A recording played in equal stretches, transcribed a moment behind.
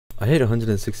I hit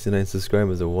 169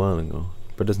 subscribers a while ago,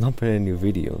 but there's not been any new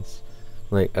videos.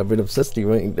 Like, I've been obsessively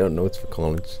writing down notes for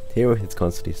college. Hero is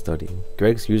constantly studying.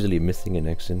 Greg's usually missing in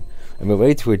action. I'm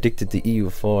way too addicted to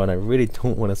EU4, and I really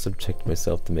don't want to subject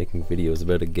myself to making videos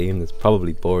about a game that's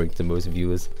probably boring to most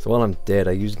viewers. So while I'm dead,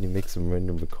 I usually make some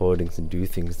random recordings and do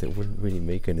things that wouldn't really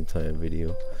make an entire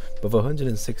video. But with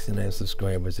 169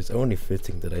 subscribers, it's only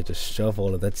fitting that I just shove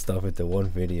all of that stuff into one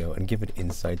video and give it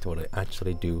insight to what I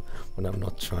actually do when I'm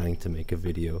not trying to make a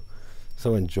video.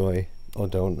 So enjoy, or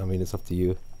don't, I mean, it's up to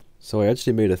you. So I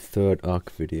actually made a third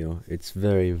arc video. It's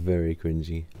very, very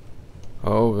cringy.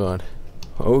 Oh god.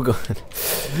 Oh god.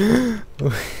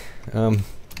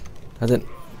 I didn't...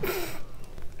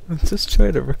 I'm just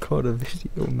trying to record a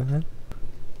video, man.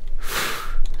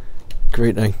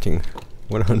 Great acting.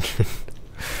 100.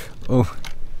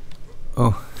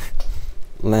 Oh.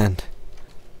 Land.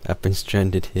 I've been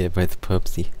stranded here by the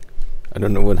pubsy. I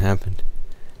don't know what happened,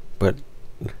 but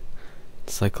the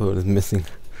cyclone is missing.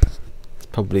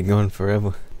 Probably gone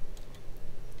forever.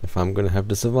 If I'm gonna have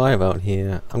to survive out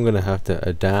here, I'm gonna have to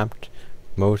adapt,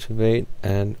 motivate,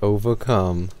 and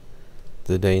overcome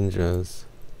the dangers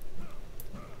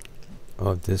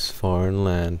of this foreign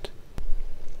land.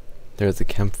 There's a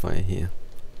campfire here.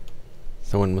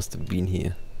 Someone must have been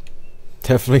here.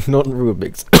 Definitely not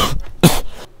Rubix.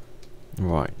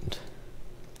 Right.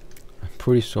 I'm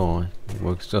pretty sure it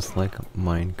works just like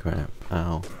Minecraft.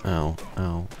 Ow, ow,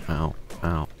 ow, ow,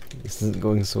 ow. This isn't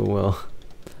going so well.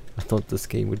 I thought this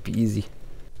game would be easy.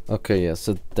 Okay, yeah,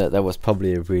 so that was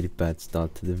probably a really bad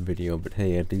start to the video, but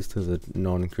hey, at least there's a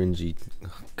non-cringy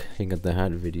King of the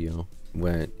Hat video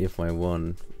where if I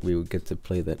won, we would get to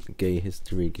play that gay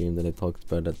history game that I talked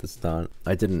about at the start.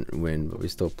 I didn't win, but we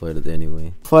still played it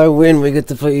anyway. If I win, we get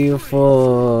to play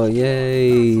EU4,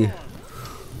 yay!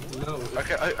 No.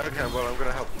 Okay, well, I'm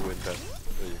gonna help you win then.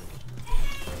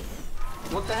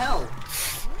 What the hell?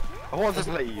 I want to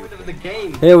play you. The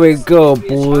game. Here we go,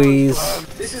 boys.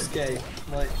 This is gay.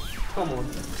 Like, come on.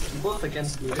 You're both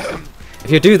against me. If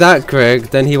you do that, Greg,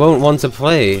 then he won't want to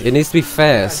play. It needs to be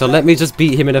fair, so let me just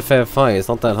beat him in a fair fight. It's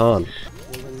not that hard.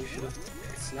 Well, then you should have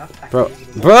snapped Bro,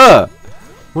 bruh!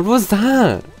 What was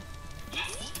that?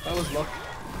 That was luck.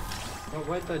 Oh,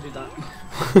 why did I do that?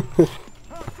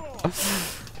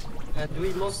 And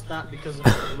we lost that because of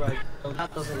the right. So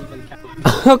that doesn't even count.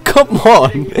 Oh, come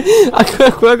on! I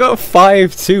got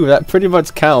 5-2, that pretty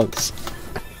much counts.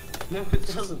 No, it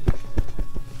doesn't.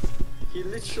 He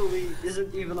literally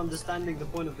isn't even understanding the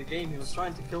point of the game. He was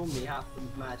trying to kill me half the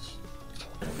match.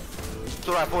 It's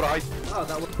alright. Oh,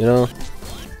 that was. You know?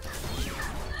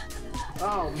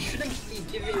 Oh, we shouldn't be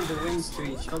giving the wins to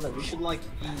each other. We should like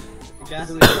be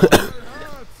gathering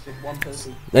with one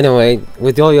person. Anyway,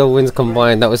 with all your wins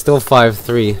combined, that was still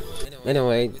 5-3.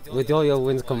 Anyway, with all your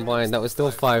wins combined, that was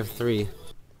still 5-3.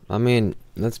 I mean,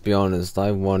 let's be honest,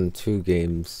 I won 2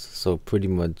 games, so pretty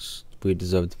much we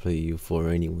deserve to play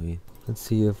EU4 anyway. Let's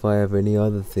see if I have any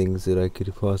other things that I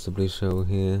could possibly show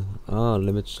here. Ah,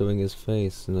 limit showing his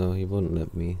face. No, he won't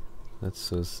let me. That's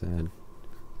so sad.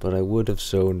 But I would have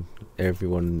shown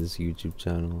everyone in this YouTube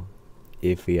channel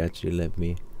if he actually let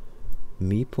me.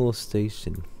 Meeple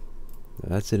Station.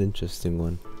 That's an interesting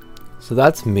one. So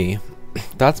that's me.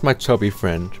 That's my chubby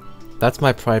friend. That's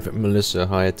my private militia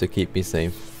hired to keep me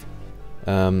safe.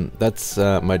 That's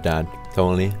my dad,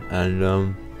 Tony, and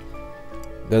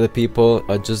the other people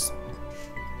are just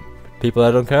people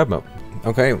I don't care about.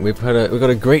 Okay, we've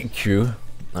got a great queue.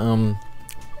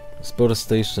 Let's build a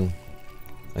station,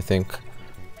 I think.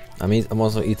 I'm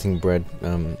also eating bread.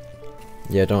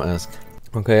 Yeah, don't ask.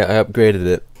 Okay, I upgraded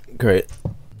it. Great.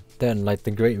 Then, like the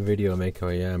great video maker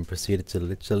I am, proceeded to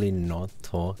literally not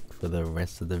talk for the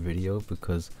rest of the video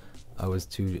because I was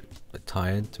too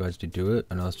tired to actually do it,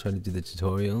 and I was trying to do the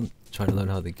tutorial, trying to learn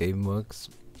how the game works,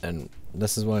 and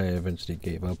this is why I eventually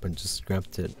gave up and just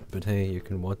scrapped it. But hey, you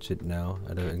can watch it now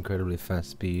at an incredibly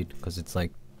fast speed because it's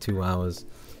like 2 hours.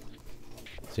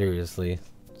 Seriously.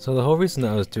 So the whole reason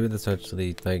that I was doing this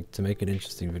actually, like, to make an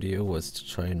interesting video was to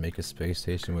try and make a space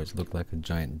station which looked like a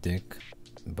giant dick.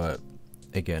 But,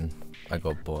 again, I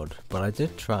got bored. But I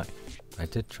did try.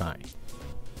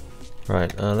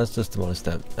 Right, let's just demolish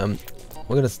that.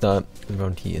 We're gonna start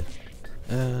around here.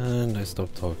 And I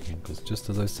stopped talking, because just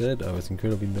as I said, I was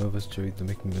incredibly nervous during the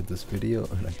making of this video,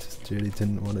 and I just really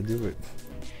didn't want to do it.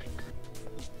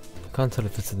 I can't tell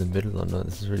if it's in the middle or not,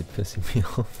 this is really pissing me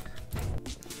off.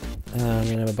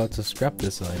 I'm about to scrap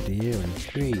this idea in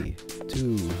 3,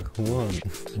 2, 1.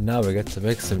 And now we get to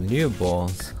make some new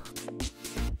balls.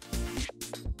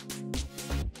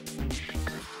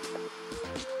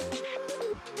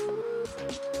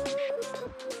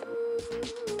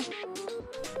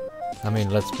 I mean,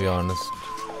 let's be honest.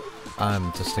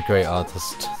 I'm just a great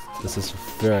artist. This is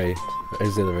very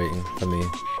exhilarating for me.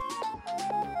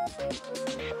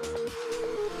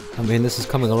 I mean, this is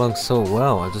coming along so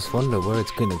well. I just wonder where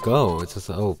it's gonna go. It's just,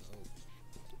 oh,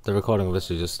 the recording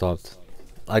literally just stopped.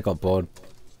 I got bored,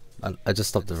 and I just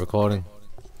stopped the recording,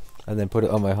 and then put it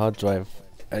on my hard drive,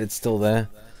 and it's still there.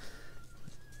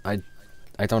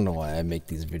 I don't know why I make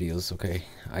these videos. Okay,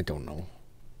 I don't know.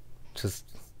 Just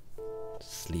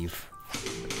leave.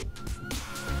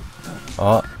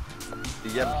 Oh.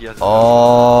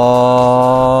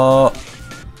 Oh.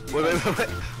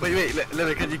 Wait,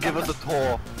 Lemon, can you give us a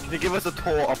tour? Can you give us a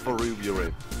tour of the room you're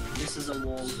in? This is a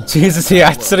wall. Jesus, he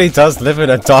actually does live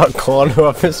in a dark corner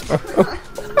of his room.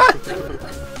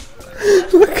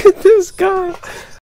 Look at this guy.